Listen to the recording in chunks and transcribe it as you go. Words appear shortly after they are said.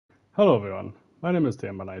Hello everyone, my name is the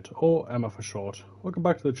Emma Knight, or Emma for short. Welcome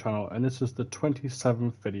back to the channel, and this is the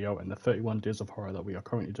 27th video in the 31 Days of Horror that we are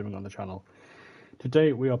currently doing on the channel.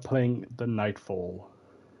 Today we are playing the Nightfall.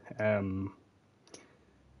 I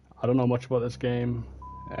don't know much about this game.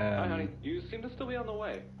 Hi honey, you seem to still be on the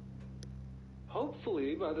way.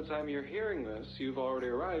 Hopefully by the time you're hearing this, you've already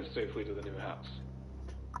arrived safely to the new house.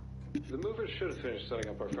 The movers should have finished setting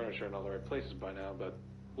up our furniture in all the right places by now, but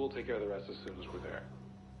we'll take care of the rest as soon as we're there.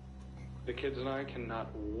 The kids and I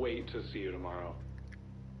cannot wait to see you tomorrow.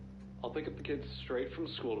 I'll pick up the kids straight from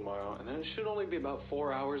school tomorrow, and then it should only be about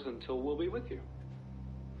 4 hours until we'll be with you.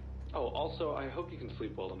 Oh, also, I hope you can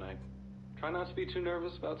sleep well tonight. Try not to be too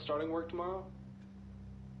nervous about starting work tomorrow.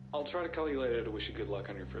 I'll try to call you later to wish you good luck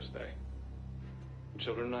on your first day. The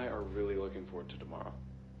children and I are really looking forward to tomorrow.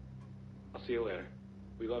 I'll see you later.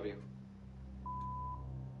 We love you.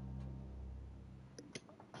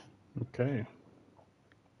 Okay.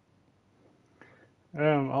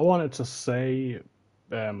 I wanted to say,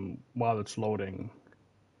 while it's loading,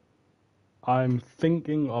 I'm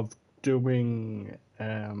thinking of doing,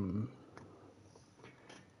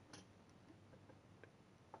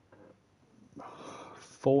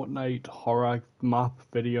 Fortnite horror map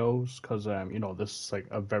videos, because, you know, this is like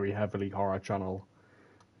a very heavily horror channel.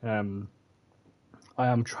 I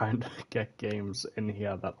am trying to get games in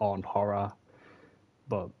here that aren't horror,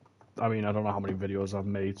 but, I mean, I don't know how many videos I've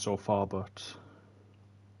made so far, but...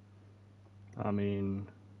 I mean,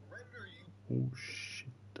 oh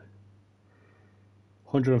shit,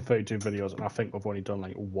 132 videos, and I think we've only done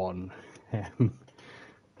like one.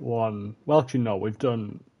 Well, actually, no, we've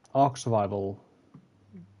done Ark Survival,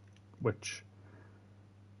 which,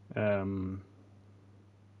 Turnip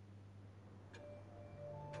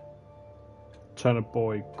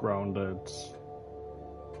Boy, Grounded,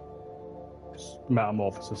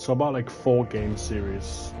 Metamorphosis. So about like 4 game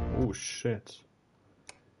series. Oh shit.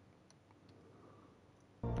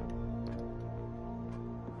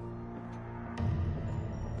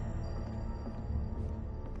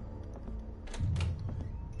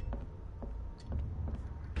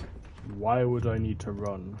 Why would I need to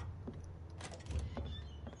run?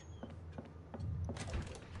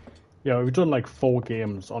 Yeah, we've done like 4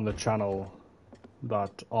 games on the channel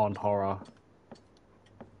that aren't horror,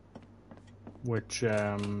 which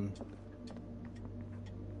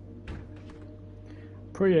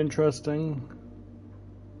pretty interesting.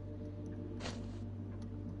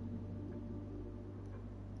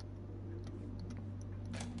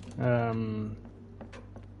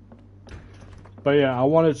 But yeah, I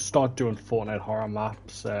wanted to start doing Fortnite horror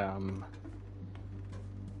maps,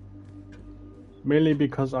 mainly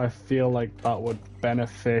because I feel like that would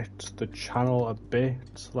benefit the channel a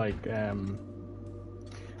bit. Like, I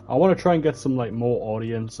want to try and get some like more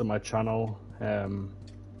audience in my channel. I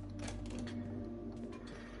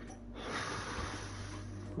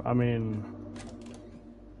mean,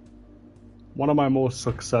 one of my most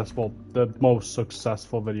successful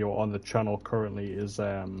video on the channel currently is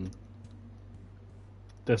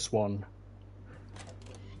this one.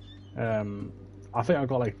 I think I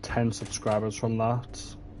got like 10 subscribers from that,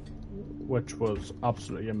 which was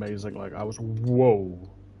absolutely amazing. Like, I was, whoa.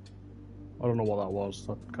 I don't know what that was.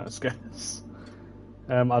 That kind of scares.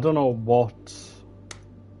 I don't know what.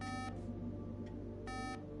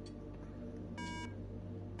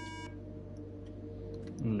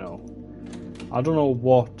 No. I don't know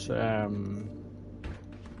what,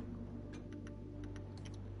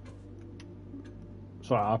 sorry,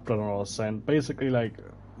 I don't know what I was saying. Basically, like,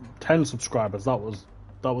 10 subscribers, that was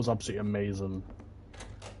absolutely amazing.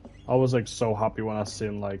 I was like so happy when I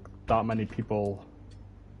seen like that many people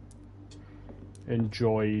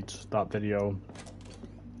enjoyed that video.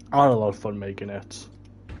 I had a lot of fun making it.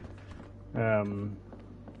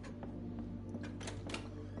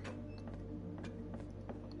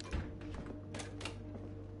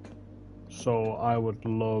 So I would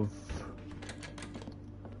love,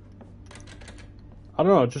 I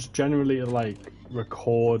don't know, just generally like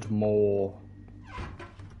record more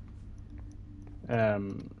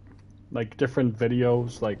like different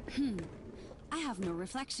videos, like I have no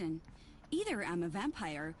reflection. Either I'm a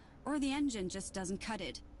vampire or the engine just doesn't cut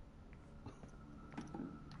it.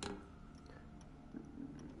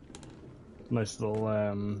 nice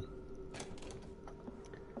little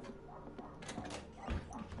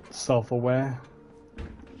self-aware.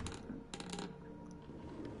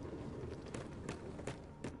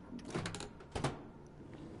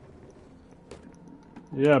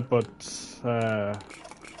 Yeah, but I'm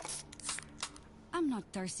not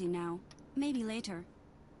thirsty now. Maybe later.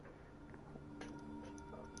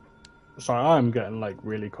 Sorry, I'm getting like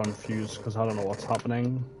really confused because I don't know what's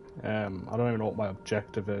happening. I don't even know what my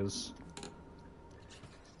objective is.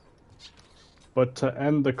 But to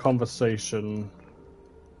end the conversation...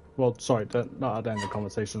 Well, sorry, not to end the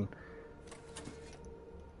conversation.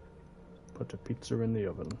 Put the pizza in the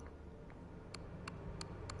oven.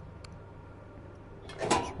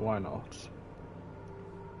 Why not?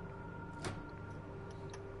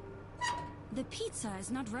 The pizza is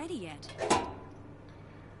not ready yet.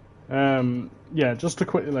 Yeah, just to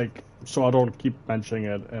quickly, like, so I don't keep mentioning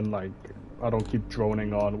it and, like, I don't keep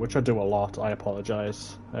droning on, which I do a lot, I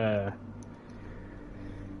apologise. I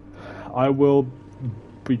will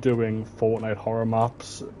be doing Fortnite horror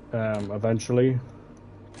maps, eventually.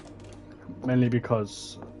 Mainly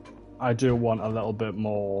because I do want a little bit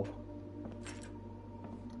more...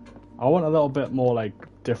 I want a little bit more, like,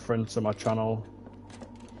 difference in my channel.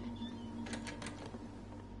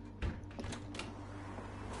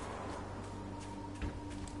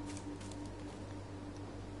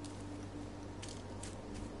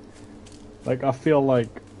 Like, I feel like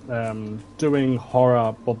doing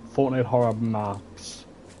horror, but Fortnite horror maps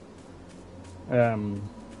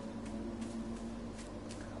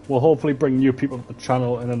will hopefully bring new people to the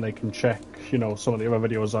channel, and then they can check, you know, some of the other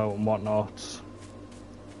videos out and whatnot.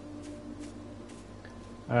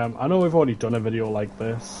 I know we've already done a video like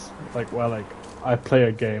this, like where like I play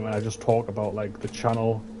a game and I just talk about like the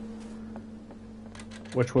channel,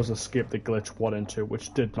 which was Escape the Glitch 1 and 2,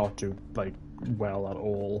 which did not do like well at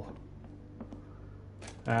all.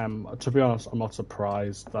 To be honest, I'm not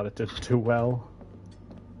surprised that it didn't do well.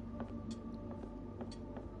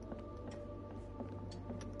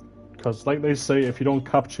 Because like they say, if you don't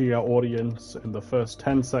capture your audience in the first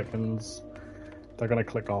 10 seconds, they're gonna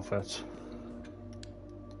click off it.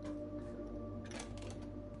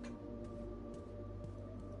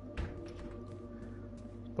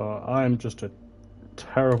 But I'm just a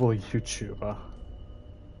terrible YouTuber.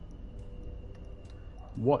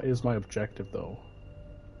 What is my objective though?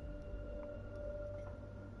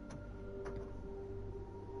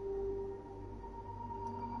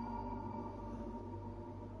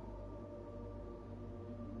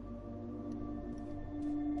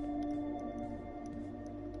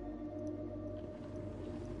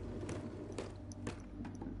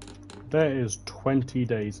 There is 20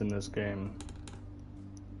 days in this game.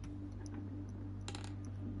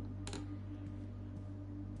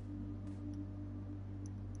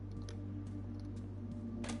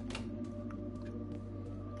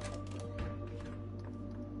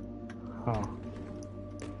 Huh.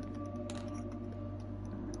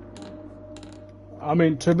 I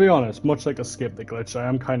mean, to be honest, much like Escape the Glitch, I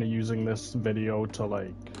am kind of using this video to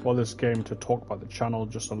like, well, this game to talk about the channel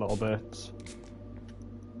just a little bit.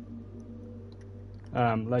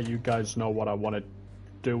 Let you guys know what I want to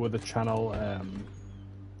do with the channel.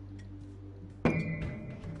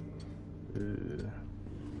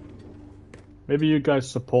 Maybe you guys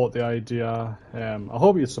support the idea. I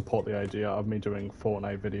hope you support the idea of me doing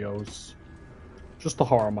Fortnite videos. Just the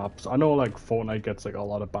horror maps. I know like Fortnite gets like a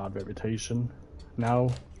lot of bad reputation now.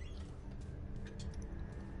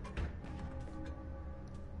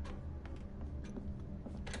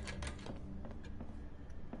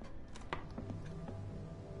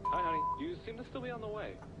 Hi, honey. You seem to still be on the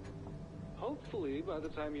way. Hopefully, by the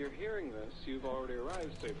time you're hearing this, you've already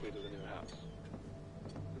arrived safely to the new house.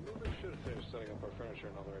 The movers should have finished setting up our furniture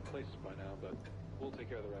in all the right places by now, but we'll take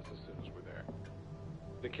care of the rest as soon as we're there.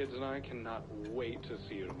 The kids and I cannot wait to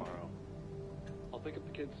see you tomorrow. I'll pick up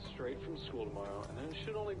the kids straight from school tomorrow, and then it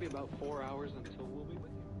should only be about 4 hours until we'll be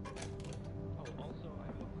with you. Oh, also, I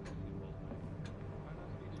hope to see you both night. Might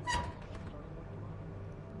not be too late. Starting work tomorrow.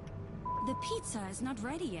 The pizza is not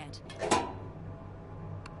ready yet.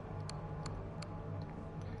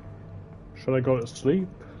 Should I go to sleep?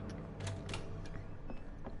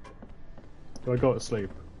 Do I go to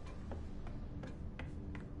sleep?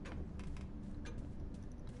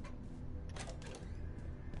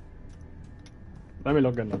 Let me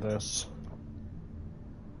look into this.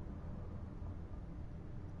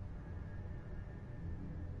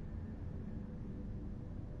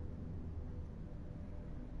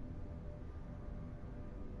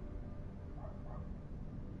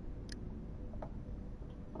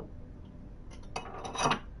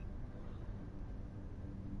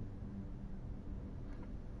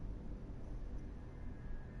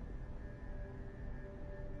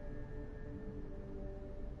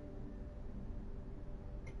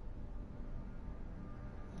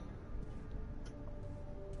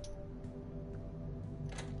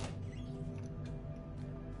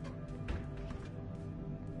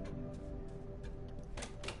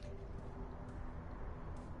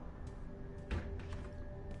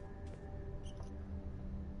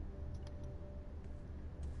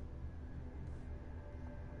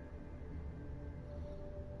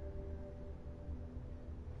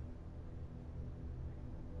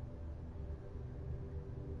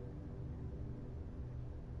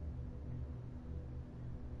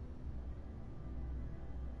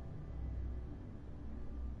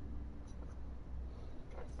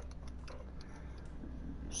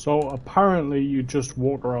 So apparently you just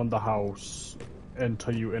walk around the house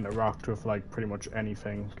until you interact with like pretty much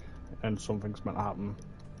anything and something's meant to happen.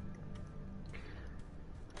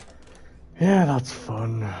 Yeah, that's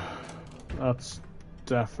fun. That's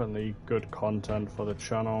definitely good content for the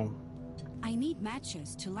channel. I need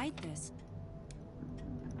matches to light this.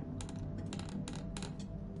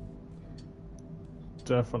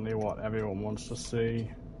 Definitely what everyone wants to see.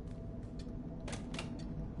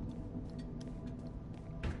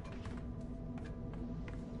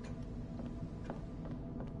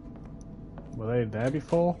 Were they there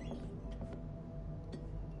before?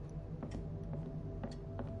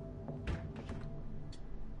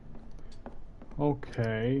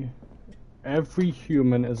 Okay. Every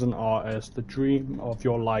human is an artist. The dream of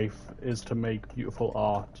your life is to make beautiful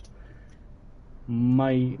art.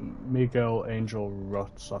 Miguel Angel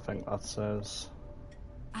Ruts, I think that says.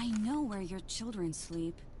 I know where your children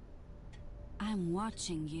sleep. I'm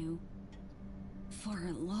watching you. For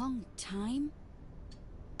a long time?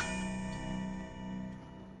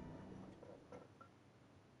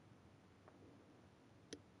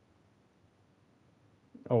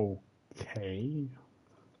 Okay.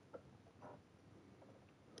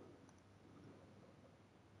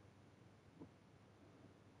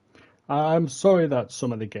 I'm sorry that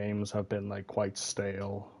some of the games have been like quite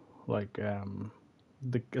stale, like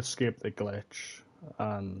the Escape the Glitch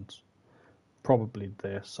and probably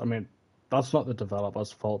this. I mean, that's not the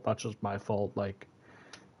developer's fault. That's just my fault. Like,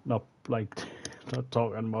 not like not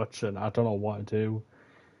talking much, and I don't know what to do.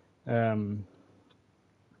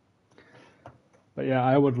 But yeah,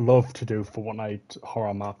 I would love to do Fortnite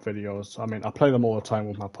horror map videos. I mean, I play them all the time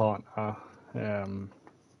with my partner. I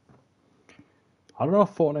don't know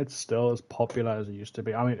if Fortnite's still as popular as it used to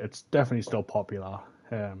be. I mean, it's definitely still popular.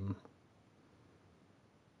 But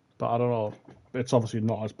I don't know. It's obviously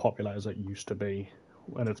not as popular as it used to be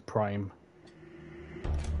in its prime.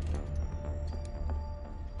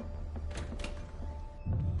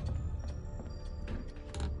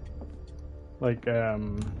 Like,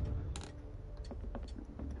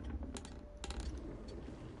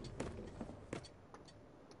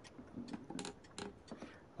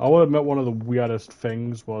 I will admit one of the weirdest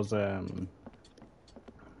things was, I don't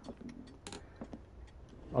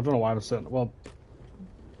know why I was saying, well,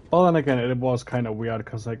 then again, it was kind of weird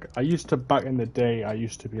because, like, I used to, back in the day, I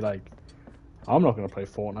used to be like, I'm not going to play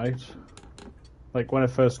Fortnite. Like, when it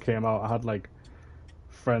first came out, I had, like,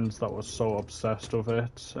 friends that were so obsessed with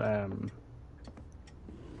it.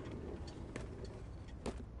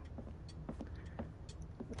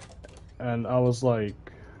 And I was like,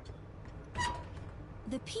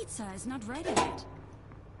 The pizza is not ready yet.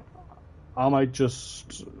 I might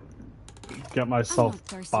just get I'm myself not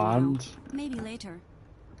thirsty banned. now. Maybe later.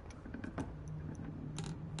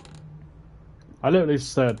 I literally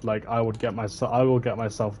said like I will get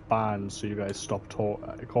myself banned so you guys stop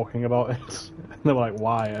talking about it. And they were like,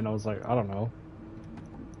 why? And I was like, I don't know.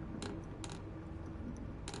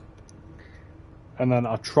 And then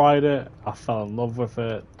I tried it, I fell in love with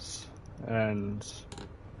it, and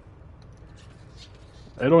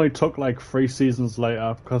it only took like 3 seasons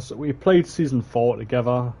later, because we played season 4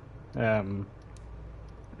 together. It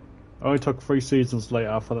only took 3 seasons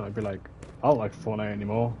later for them to be like, I don't like Fortnite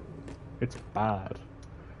anymore. It's bad.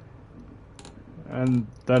 And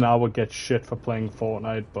then I would get shit for playing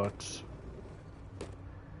Fortnite, but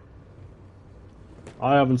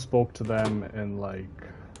I haven't spoke to them in like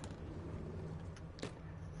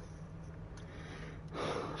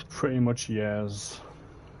pretty much years.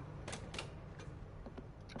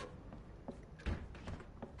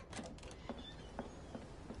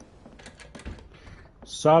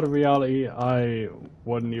 Sad reality, I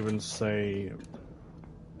wouldn't even say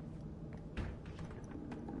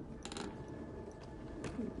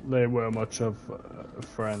they were much of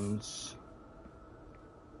friends.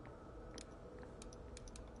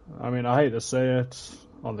 I mean, I hate to say it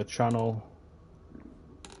on the channel,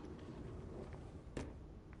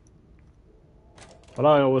 but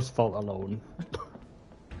I always felt alone.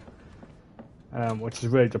 Which is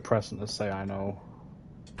really depressing to say, I know.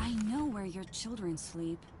 I know where your children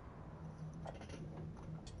sleep.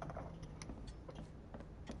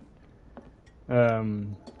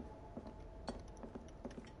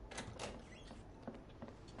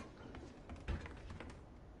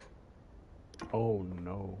 Oh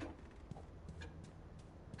no.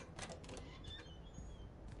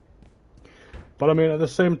 But I mean, at the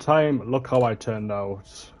same time, look how I turned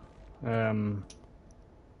out.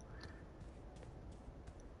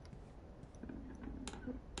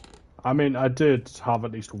 I mean, I did have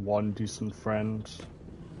at least one decent friend.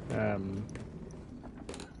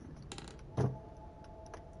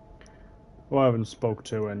 who I haven't spoke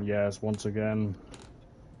to in years once again.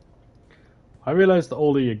 I realise the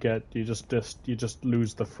older you get, you just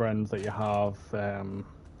lose the friends that you have.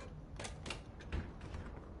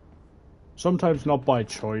 Sometimes not by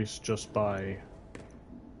choice, just by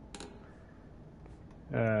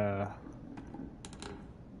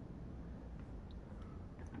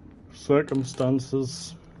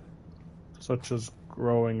circumstances, such as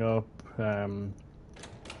growing up,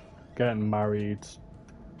 getting married,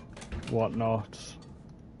 whatnot.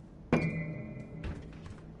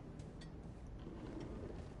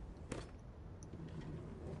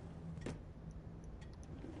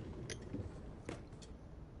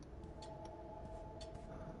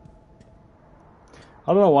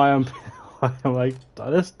 I don't know why I'm like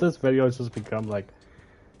this video has just become like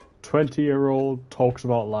 20-year-old talks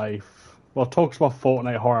about life. Well, talks about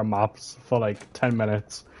Fortnite horror maps for like 10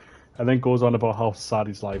 minutes and then goes on about how sad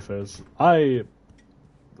his life is. I'm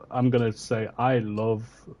gonna say I love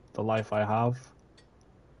the life I have.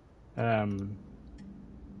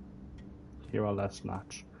 Here are less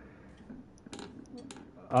match.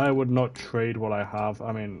 I would not trade what I have.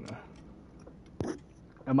 I mean,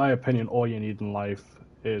 in my opinion, all you need in life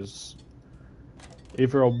is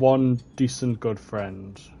either one decent good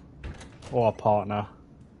friend or a partner.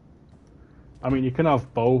 I mean, you can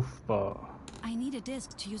have both, but I need a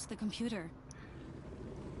disk to use the computer.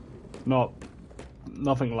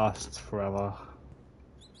 nothing lasts forever.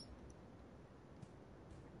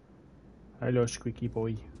 Hello, squeaky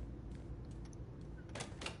boy.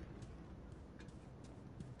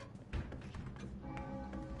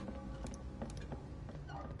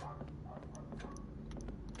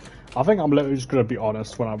 I think I'm literally just gonna be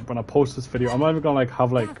honest when I post this video. I'm not even gonna like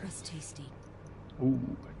have like That was tasty. ooh,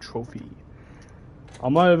 a trophy.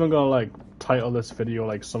 I'm not even gonna like title this video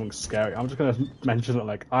like something scary. I'm just gonna mention it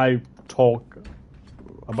like I talk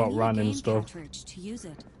about random stuff. Cartridge to use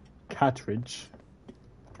it. Cartridge.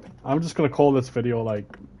 I'm just gonna call this video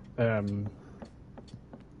like probably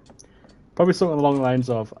something along the lines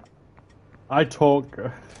of I talk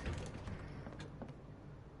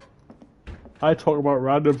about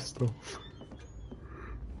random stuff.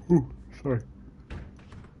 Ooh, sorry.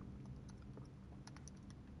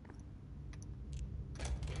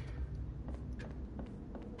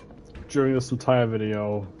 During this entire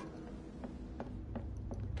video,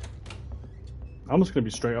 I'm just gonna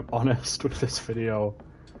be straight up honest with this video.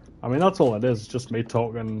 I mean, that's all it is, just me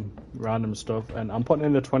talking random stuff, and I'm putting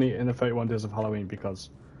in the 31 days of Halloween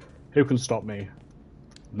because who can stop me?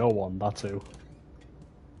 No one, that's who.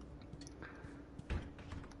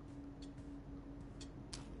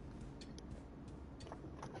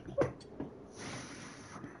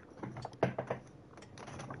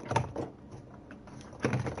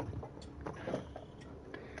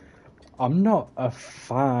 I'm not a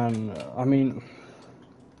fan. I mean,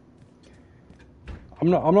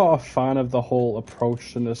 I'm not a fan of the whole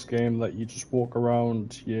approach in this game that you just walk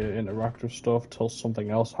around, you interact with stuff till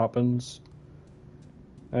something else happens.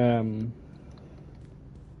 I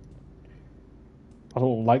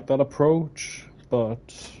don't like that approach,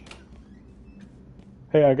 but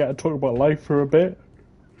hey, I get to talk about life for a bit.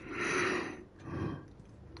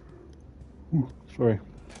 Ooh, sorry.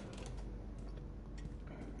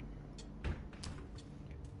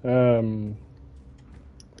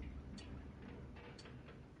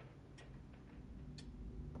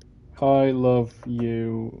 I love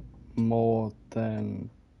you more than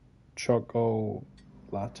choco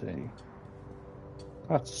latte.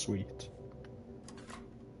 That's sweet.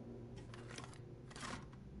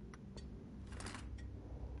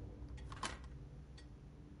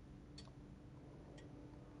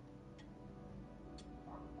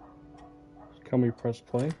 Can we press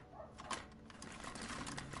play?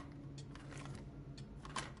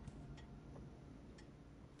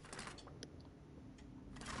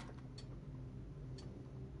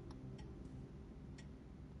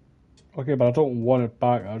 Okay, but I don't want it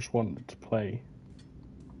back, I just want it to play.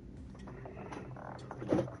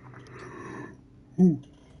 Ooh,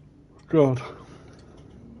 God.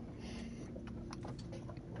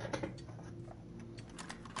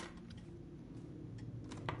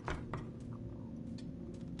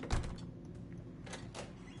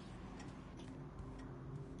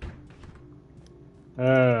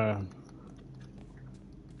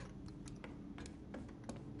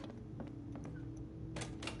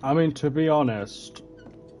 I mean, to be honest,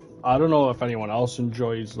 I don't know if anyone else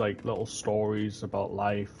enjoys like little stories about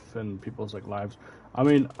life and people's like lives. I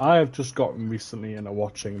mean, I have just gotten recently into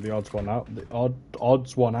watching the odds one out.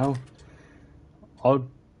 Odds one out. Oh,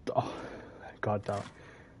 God damn. I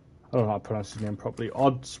don't know how to pronounce his name properly.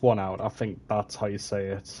 Odds one out. I think that's how you say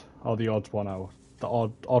it. or the odd one out. The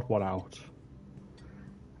odd one out.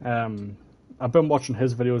 I've been watching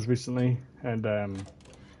his videos recently, and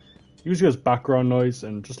usually as background noise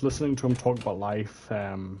and just listening to him talk about life.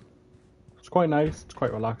 It's quite nice. It's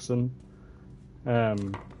quite relaxing. I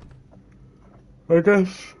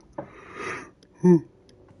guess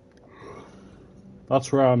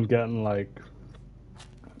that's where I'm getting like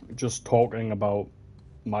just talking about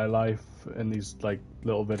my life in these like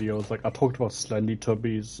little videos. Like I talked about Slendy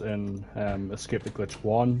Tubbies in Escape the Glitch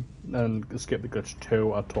 1 and Escape the Glitch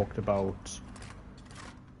 2. I talked about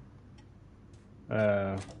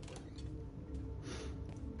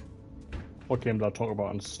what game did I talk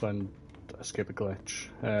about in Escape the Glitch?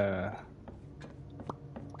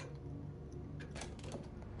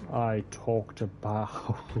 I talked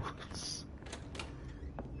about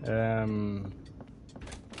the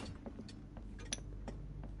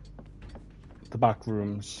back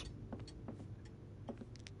rooms.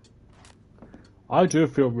 I do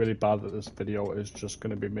feel really bad that this video is just going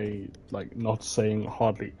to be me like not saying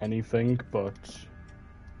hardly anything, but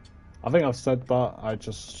I think I've said that. I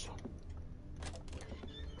just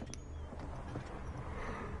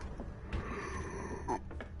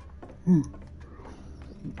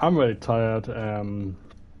I'm really tired.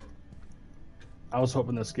 I was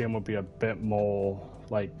hoping this game would be a bit more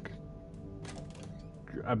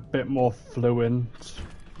fluent.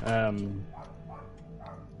 I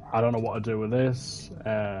don't know what to do with this.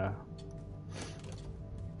 I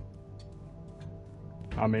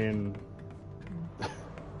mean,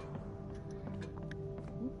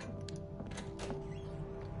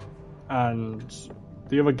 and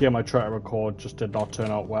the other game I tried to record just did not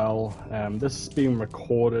turn out well. This is being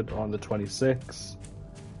recorded on the 26th.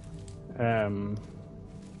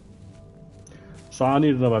 So I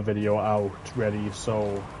need another video out ready,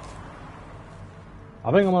 so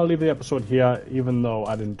I think I'm going to leave the episode here, even though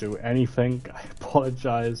I didn't do anything. I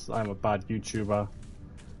apologise, I'm a bad YouTuber.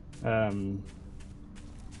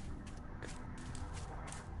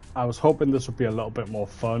 I was hoping this would be a little bit more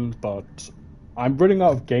fun, but I'm running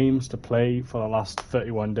out of games to play for the last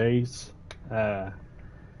 31 days. But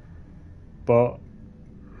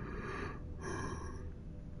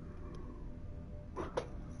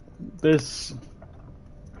this,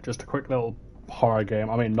 just a quick little horror game.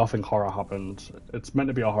 I mean, nothing horror happened. It's meant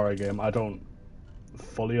to be a horror game. I don't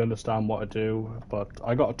fully understand what to do, but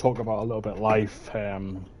I got to talk about a little bit life.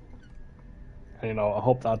 You know, I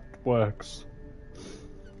hope that works.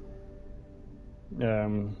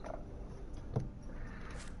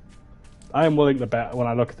 I am willing to bet when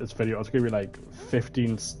I look at this video, it's gonna be like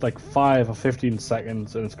 5 or 15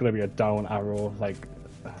 seconds, and it's gonna be a down arrow. Like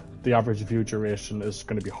the average view duration is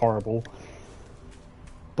gonna be horrible.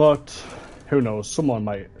 But who knows? Someone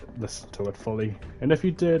might listen to it fully, and if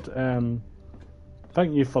you did,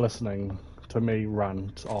 thank you for listening to me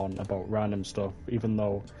rant on about random stuff, even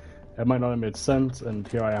though it might not have made sense. And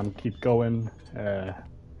here I am, keep going.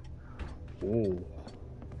 Whoa.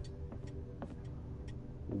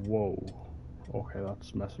 Okay,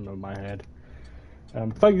 that's messing with my head.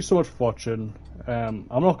 Thank you so much for watching. I'm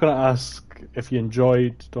not going to ask if you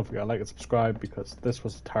enjoyed. Don't forget to like and subscribe, because this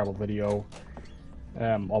was a terrible video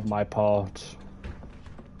on my part.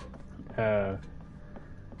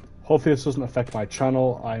 Hopefully this doesn't affect my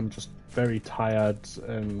channel. I'm just very tired,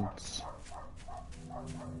 and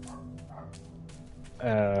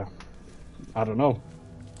I don't know.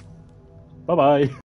 Bye bye.